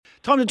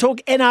Time to talk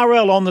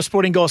NRL on the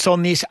Sporting Goss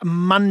on this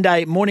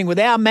Monday morning with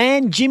our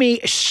man, Jimmy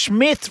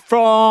Smith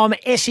from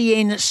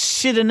SEN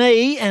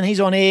Sydney, and he's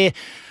on air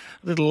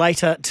a little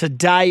later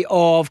today,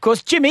 of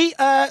course. Jimmy,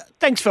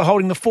 thanks for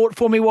holding the fort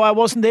for me while I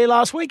wasn't there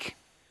last week.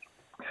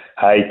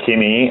 Hey,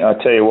 Timmy,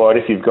 I tell you what,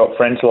 if you've got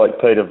friends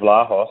like Peter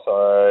Vlahos,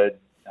 I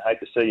hate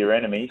to see your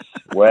enemies.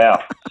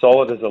 Well,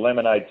 solid as a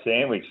lemonade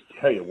sandwich.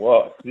 Tell you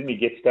what, didn't he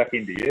get stuck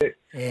into you?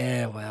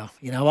 Yeah, well,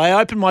 I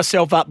opened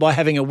myself up by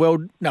having a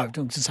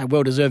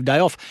well-deserved day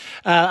off.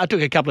 I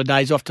took a couple of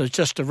days off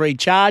just to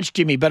recharge,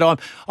 Jimmy, but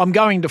I'm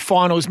going to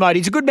finals mode.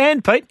 He's a good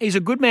man, Pete. He's a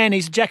good man.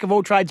 He's a jack of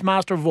all trades,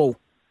 master of all.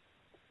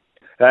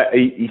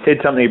 He said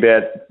something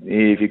about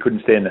if you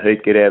couldn't stand the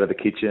heat, get out of the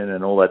kitchen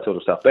and all that sort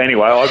of stuff. But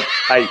anyway,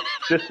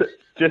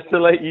 just to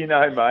let you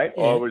know, mate,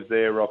 yeah. I was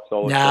there rock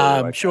solid. No,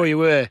 I'm sure you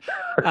were.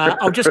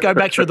 I'll just go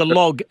back through the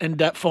log and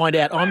find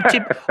out.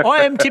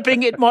 I am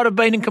tipping it might have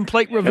been in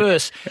complete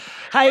reverse.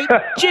 Hey,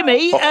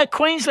 Jimmy,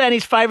 Queensland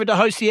is favoured to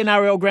host the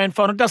NRL Grand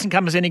Final. It doesn't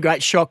come as any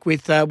great shock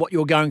with what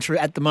you're going through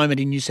at the moment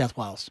in New South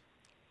Wales.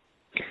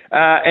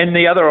 And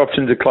the other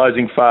options are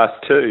closing fast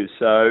too.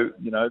 So,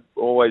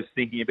 always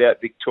thinking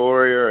about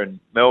Victoria and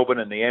Melbourne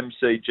and the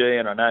MCG.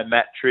 And I know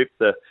Matt Tripp,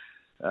 the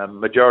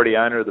majority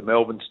owner of the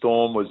Melbourne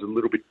Storm, was a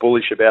little bit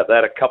bullish about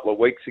that a couple of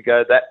weeks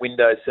ago. That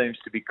window seems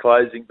to be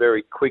closing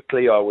very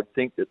quickly. I would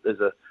think that there's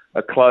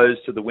a close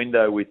to the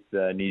window with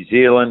New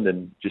Zealand,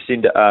 and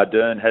Jacinda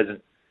Ardern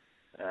hasn't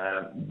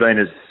been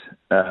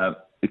as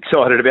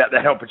excited about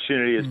that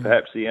opportunity as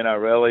perhaps the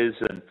NRL is.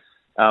 And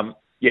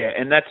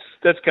and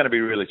that's going to be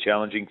really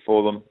challenging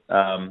for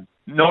them,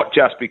 not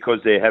just because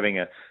they're having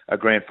a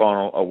grand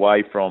final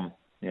away from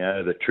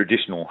the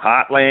traditional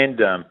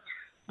heartland,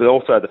 but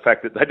also the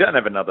fact that they don't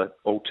have another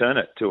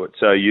alternate to it.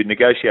 So your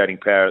negotiating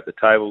power at the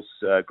table's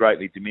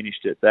greatly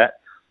diminished at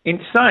that.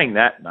 In saying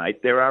that,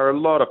 mate, there are a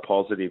lot of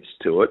positives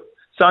to it.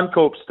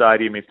 Suncorp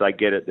Stadium, if they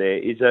get it there,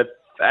 is a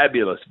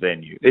fabulous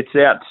venue. It's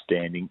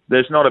outstanding.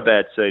 There's not a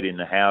bad seat in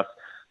the house.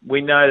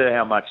 We know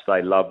how much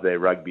they love their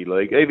rugby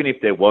league. Even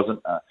if there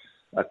wasn't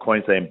a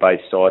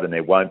Queensland-based side, and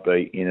there won't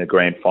be in a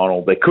grand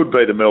final, there could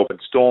be the Melbourne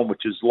Storm,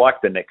 which is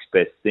like the next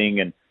best thing.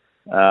 And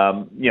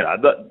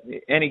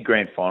any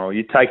grand final,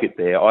 you take it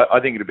there.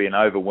 I think it'll be an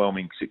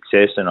overwhelming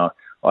success, and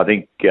I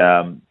think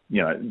the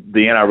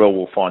NRL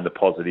will find the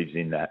positives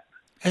in that.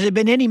 Has there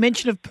been any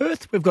mention of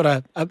Perth? We've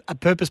got a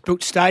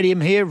purpose-built stadium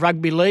here,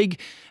 Rugby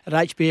League at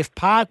HBF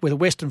Park, where the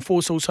Western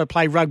Force also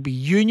play rugby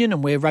union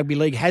and where Rugby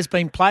League has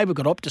been played. We've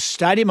got Optus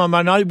Stadium.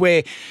 I know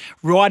we're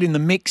right in the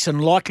mix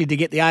and likely to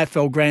get the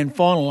AFL Grand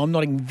Final. I'm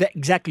not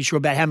exactly sure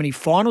about how many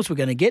finals we're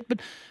going to get, but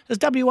has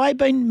WA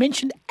been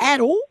mentioned at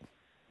all?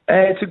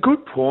 It's a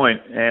good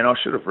point, and I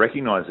should have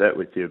recognised that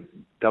with your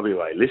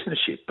WA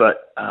listenership.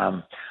 But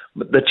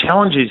the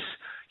challenge is,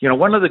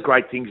 one of the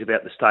great things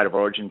about the State of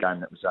Origin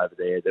game that was over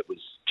there that was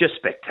just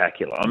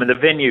spectacular. I mean, the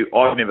venue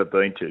I've never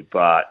been to,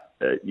 but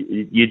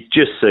you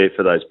just see it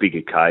for those big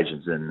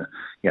occasions, and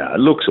it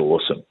looks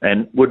awesome.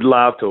 And would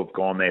love to have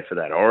gone there for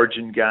that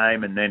Origin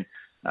game, and then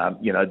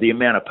the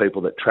amount of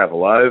people that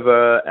travel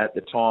over at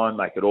the time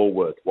make it all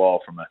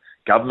worthwhile from a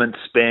government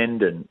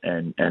spend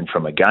and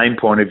from a game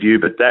point of view.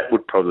 But that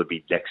would probably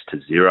be next to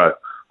zero,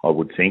 I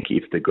would think,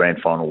 if the grand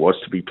final was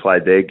to be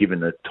played there, given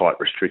the tight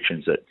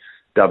restrictions that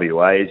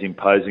WA is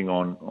imposing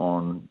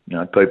on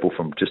people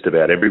from just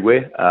about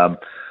everywhere.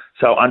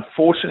 So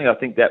unfortunately, I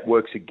think that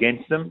works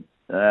against them.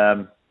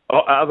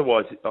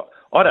 Otherwise,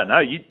 I don't know.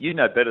 You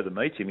know better than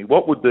me, Timmy.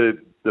 What would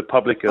the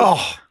public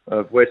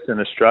of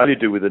Western Australia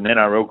do with an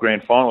NRL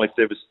Grand Final if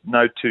there was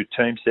no two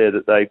teams there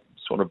that they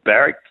sort of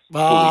barracked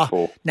fully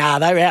for? Nah,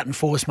 they're out in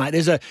force, mate.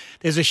 There's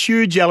a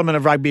huge element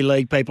of rugby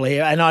league people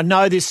here, and I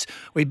know this.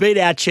 We beat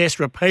our chest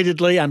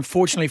repeatedly.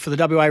 Unfortunately for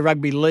the WA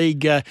Rugby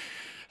League,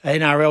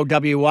 NRL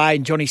WA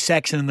and Johnny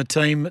Saxon and the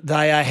team,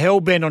 they are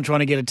hell-bent on trying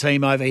to get a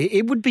team over here.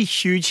 It would be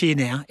huge here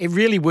now. It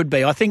really would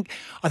be. I think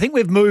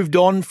we've moved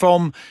on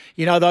from,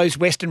 those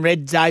Western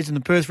Reds days and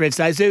the Perth Reds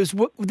days.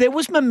 There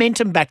was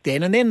momentum back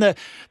then, and then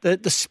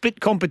the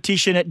split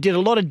competition, it did a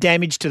lot of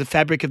damage to the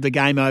fabric of the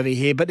game over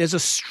here, but there's a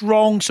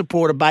strong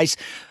supporter base.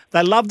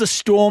 They love the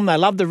Storm. They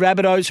love the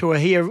Rabbitohs, who are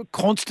here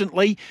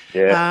constantly.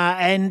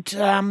 Yeah.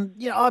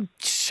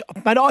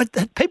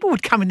 People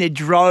would come in their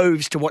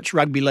droves to watch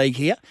rugby league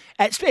here.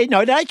 At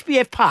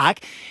HBF Park,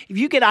 if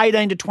you get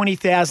 18 to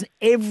 20,000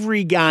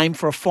 every game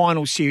for a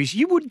final series,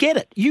 you would get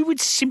it. You would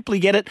simply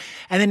get it.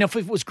 And then if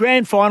it was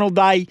grand final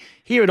day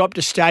here at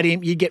Optus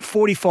Stadium, you'd get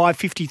 45,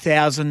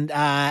 50,000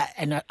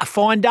 and a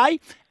fine day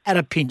at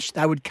a pinch.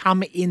 They would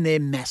come in their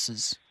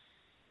masses.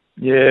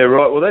 Yeah,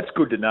 right. Well, that's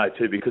good to know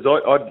too, because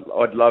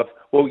I'd love.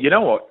 Well, you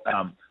know what?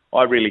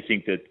 I really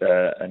think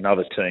that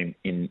another team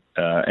in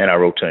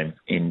NRL team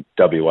in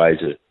WA is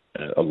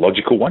a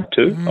logical one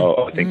too.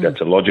 I think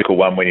that's a logical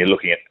one when you're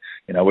looking at.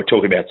 We're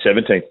talking about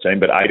 17th team,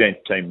 but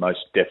 18th team most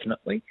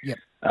definitely. Yep.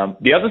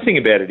 The other thing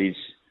about it is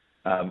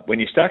when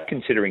you start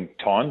considering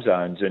time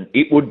zones, and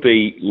it would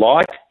be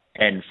light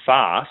and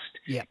fast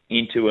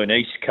into an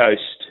East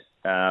Coast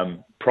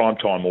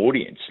primetime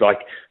audience. So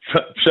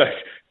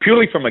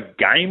purely from a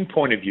game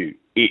point of view,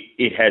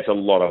 it has a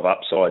lot of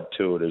upside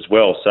to it as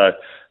well. So,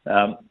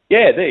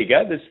 there you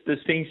go.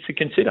 There's things to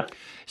consider.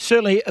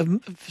 Certainly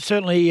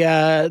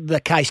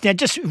the case. Now,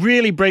 just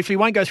really briefly,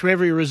 won't go through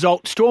every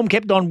result. Storm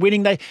kept on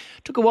winning. They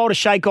took a while to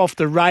shake off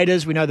the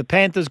Raiders. We know the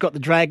Panthers got the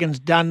Dragons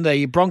done.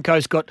 The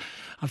Broncos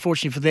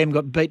unfortunately for them,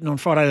 got beaten on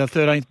Friday the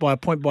 13th by a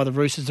point by the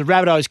Roosters. The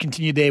Rabbitohs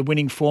continued their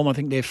winning form. I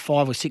think they're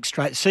 5 or 6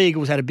 straight. Sea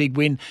Eagles had a big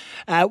win.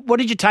 What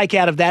did you take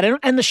out of that?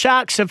 And the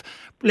Sharks have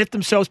left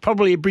themselves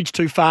probably a bridge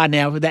too far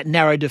now with that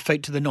narrow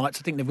defeat to the Knights.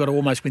 I think they've got to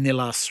almost win their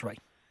last 3.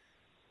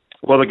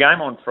 Well, the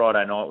game on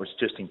Friday night was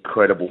just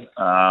incredible,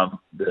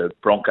 the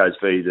Broncos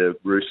v the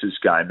Roosters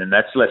game, and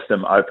that's left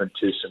them open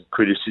to some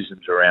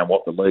criticisms around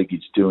what the league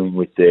is doing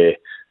with their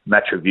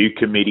match review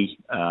committee.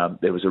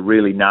 There was a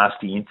really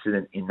nasty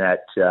incident in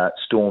that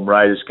Storm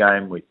Raiders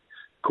game with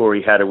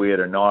Corey Hadaway at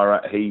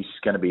Naira. He's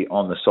going to be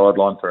on the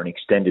sideline for an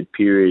extended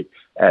period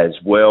as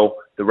well.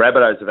 The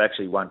Rabbitohs have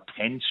actually won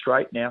 10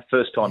 straight now,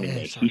 first time in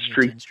their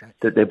history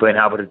that they've been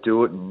able to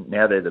do it, and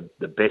now they're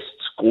the best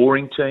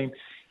scoring team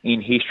in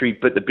history.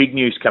 But the big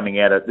news coming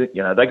out of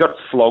they got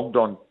flogged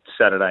on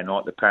Saturday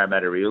night, the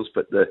Parramatta Eels,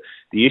 but the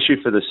issue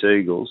for the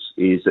Seagulls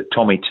is that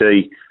Tom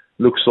Trbojevic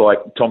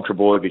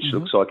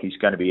looks like he's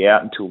going to be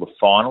out until the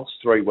finals,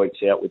 3 weeks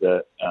out with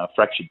a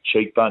fractured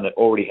cheekbone that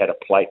already had a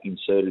plate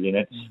inserted in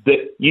it.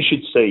 You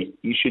should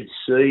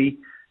see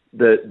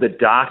the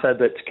data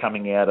that's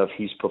coming out of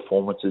his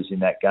performances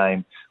in that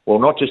game. Well,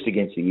 not just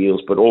against the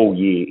Eels, but all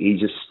year.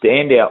 He's a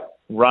standout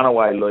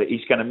runaway lead.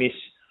 He's going to miss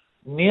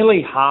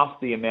nearly half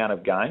the amount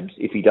of games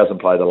if he doesn't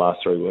play the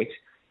last 3 weeks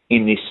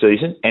in this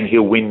season, and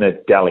he'll win the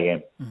Dally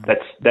M.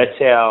 That's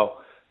how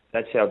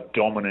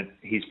dominant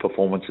his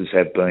performances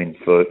have been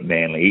for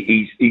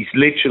Manly. He's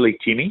literally,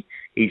 Timmy,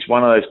 he's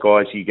one of those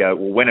guys you go,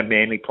 well, when are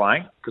Manly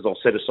playing? Because I'll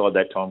set aside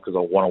that time because I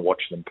want to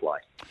watch them play.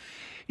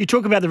 You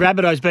talk about the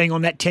Rabbitohs being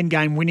on that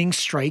 10-game winning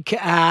streak,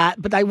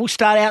 but they will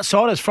start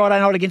outsiders Friday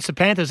night against the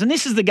Panthers. And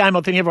this is the game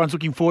I think everyone's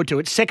looking forward to.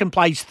 It's second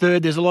place,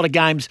 third. There's a lot of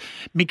games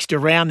mixed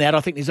around that.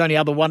 I think there's only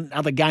one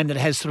other game that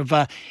has sort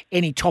of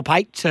any top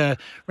 8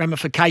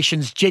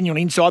 ramifications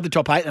genuinely inside the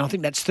top 8, and I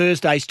think that's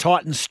Thursday's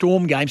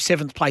Titans-Storm game,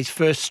 7th place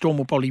first. Storm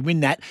will probably win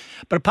that.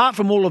 But apart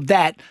from all of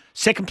that,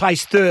 second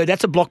place, third,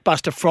 that's a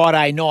blockbuster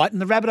Friday night,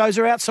 and the Rabbitohs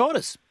are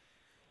outsiders.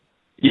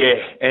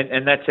 Yeah,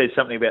 and that says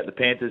something about the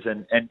Panthers,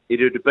 and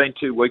it would have been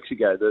 2 weeks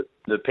ago that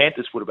the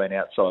Panthers would have been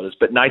outsiders.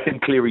 But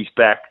Nathan Cleary's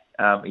back.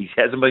 He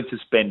hasn't been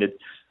suspended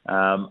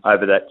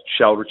over that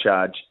shoulder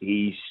charge.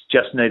 He's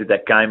just needed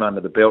that game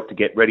under the belt to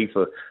get ready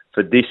for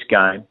this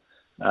game.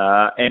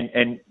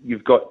 And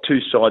you've got two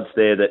sides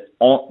there that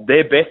on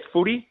their best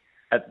footy,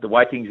 at the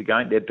way things are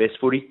going, their best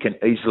footy can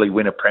easily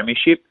win a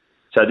premiership.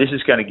 So this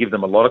is going to give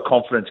them a lot of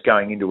confidence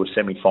going into a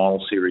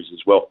semi-final series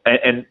as well.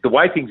 And the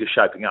way things are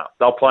shaping up,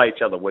 they'll play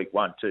each other week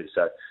 1 too.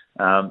 So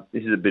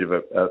this is a bit of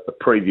a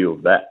preview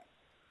of that.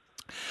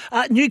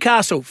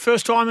 Newcastle,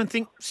 first time I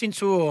think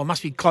since,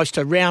 must be close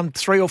to round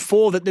 3 or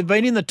 4 that they've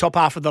been in the top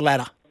half of the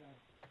ladder.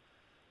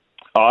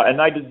 And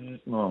they did.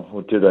 Well,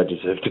 what do they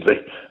deserve to be?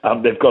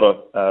 They've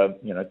got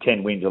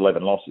 10 wins,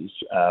 11 losses.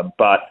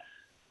 But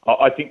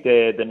I think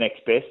they're the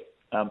next best.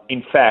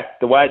 In fact,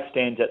 the way it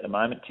stands at the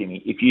moment,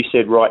 Timmy, if you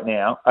said right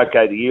now,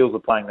 okay, the Eels are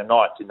playing the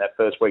Knights in that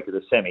first week of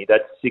the semi,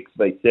 that's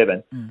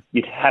 6v7,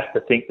 you'd have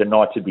to think the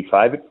Knights would be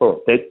favoured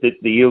for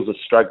it. The Eels are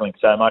struggling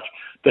so much.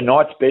 The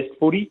Knights' best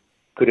footy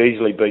could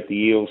easily beat the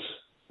Eels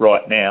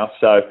right now.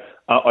 So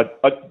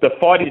the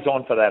fight is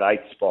on for that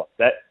 8th spot.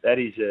 That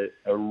is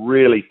a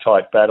really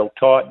tight battle.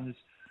 Titans,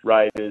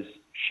 Raiders,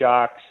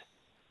 Sharks,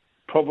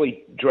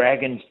 probably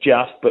Dragons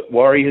but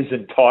Warriors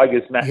and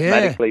Tigers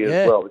mathematically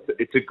as well.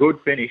 It's a good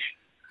finish.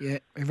 Yeah,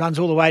 it runs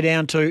all the way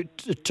down to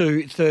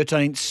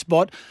 13th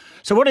spot.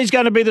 So what is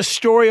going to be the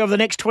story of the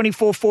next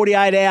 24,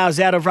 48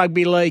 hours out of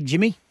Rugby League,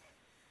 Jimmy?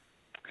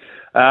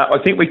 I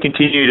think we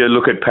continue to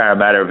look at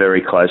Parramatta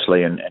very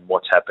closely and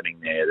what's happening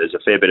there. There's a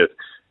fair bit of...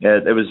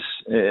 there was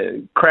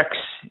cracks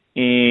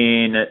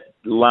in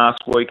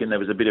last week and there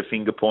was a bit of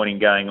finger-pointing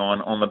going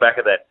on the back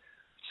of that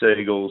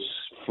Seagulls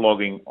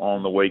flogging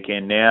on the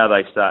weekend. Now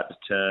they start to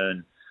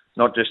turn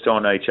not just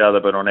on each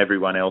other but on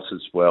everyone else as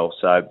well.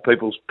 So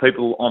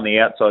people on the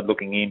outside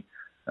looking in,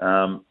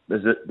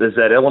 there's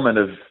that element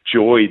of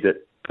joy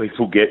that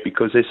people get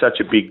because they're such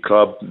a big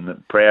club and a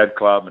proud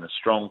club and a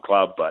strong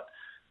club, but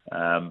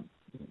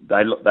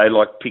they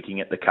like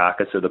picking at the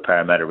carcass of the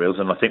Parramatta Eels,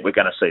 and I think we're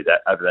going to see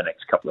that over the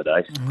next couple of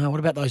days. Well,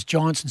 what about those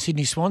Giants and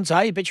Sydney Swans, eh?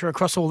 I bet you're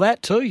across all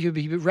that too. You'll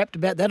be wrapped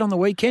about that on the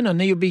weekend,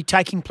 and you'll be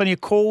taking plenty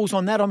of calls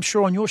on that, I'm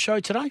sure, on your show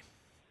today.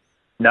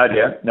 No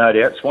doubt.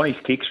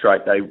 Swannies kick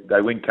straight.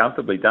 They win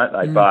comfortably, don't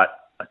they? But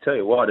I tell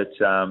you what, it's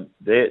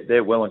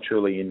they're well and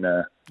truly in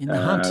the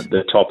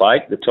top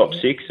 8, the top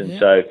 6, and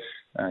so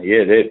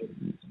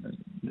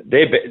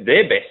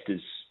their best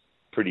is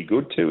pretty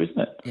good too, isn't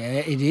it? Yeah,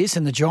 it is.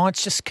 And the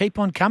Giants just keep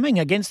on coming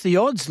against the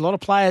odds. A lot of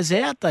players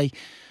out. They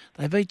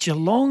beat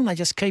Geelong. They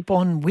just keep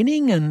on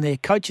winning, and their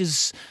coach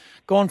has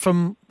gone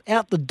from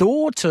out the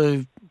door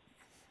to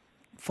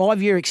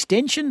 5-year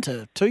extension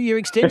to 2-year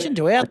extension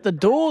to out the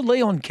door.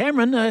 Leon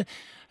Cameron,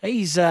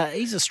 He's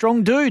a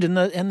strong dude, and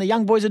the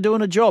young boys are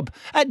doing a job.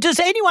 Does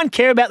anyone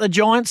care about the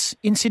Giants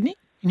in Sydney,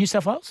 in New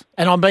South Wales?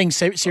 And I'm being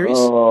serious.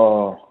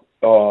 Oh.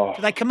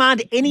 Do they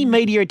command any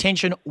media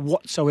attention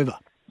whatsoever?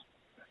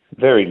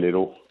 Very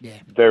little. Yeah.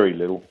 Very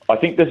little. I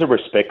think there's a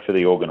respect for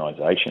the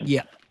organisation.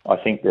 Yeah. I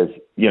think there's,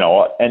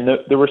 and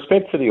the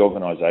respect for the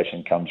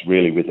organisation comes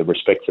really with the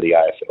respect for the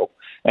AFL.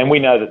 And we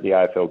know that the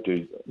AFL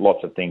do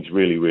lots of things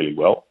really, really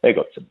well. They've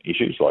got some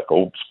issues like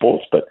all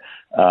sports, but,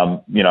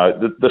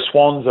 the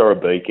Swans are a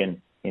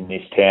beacon in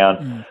this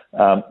town.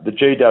 The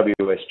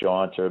GWS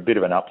Giants are a bit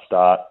of an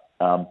upstart,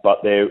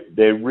 but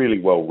they're really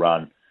well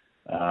run.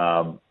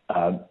 I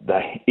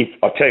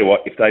tell you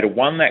what, if they'd have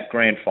won that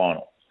grand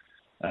final,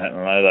 and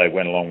I know they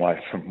went a long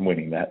way from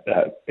winning that.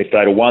 If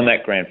they'd have won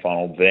that grand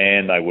final,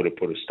 then they would have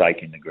put a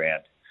stake in the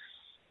ground.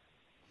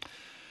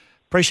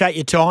 Appreciate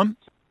your time.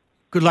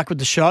 Good luck with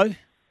the show.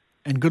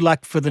 And good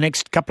luck for the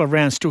next couple of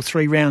rounds. Still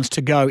 3 rounds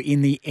to go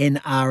in the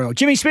NRL.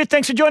 Jimmy Smith,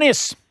 thanks for joining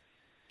us.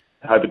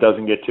 I hope it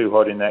doesn't get too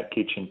hot in that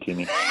kitchen,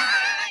 Timmy.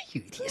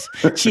 You idiot.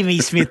 Jimmy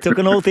Smith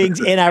talking all things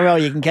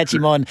NRL. You can catch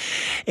him on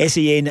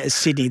SEN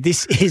Sydney.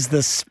 This is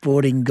the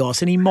Sporting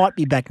Goss, and he might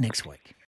be back next week.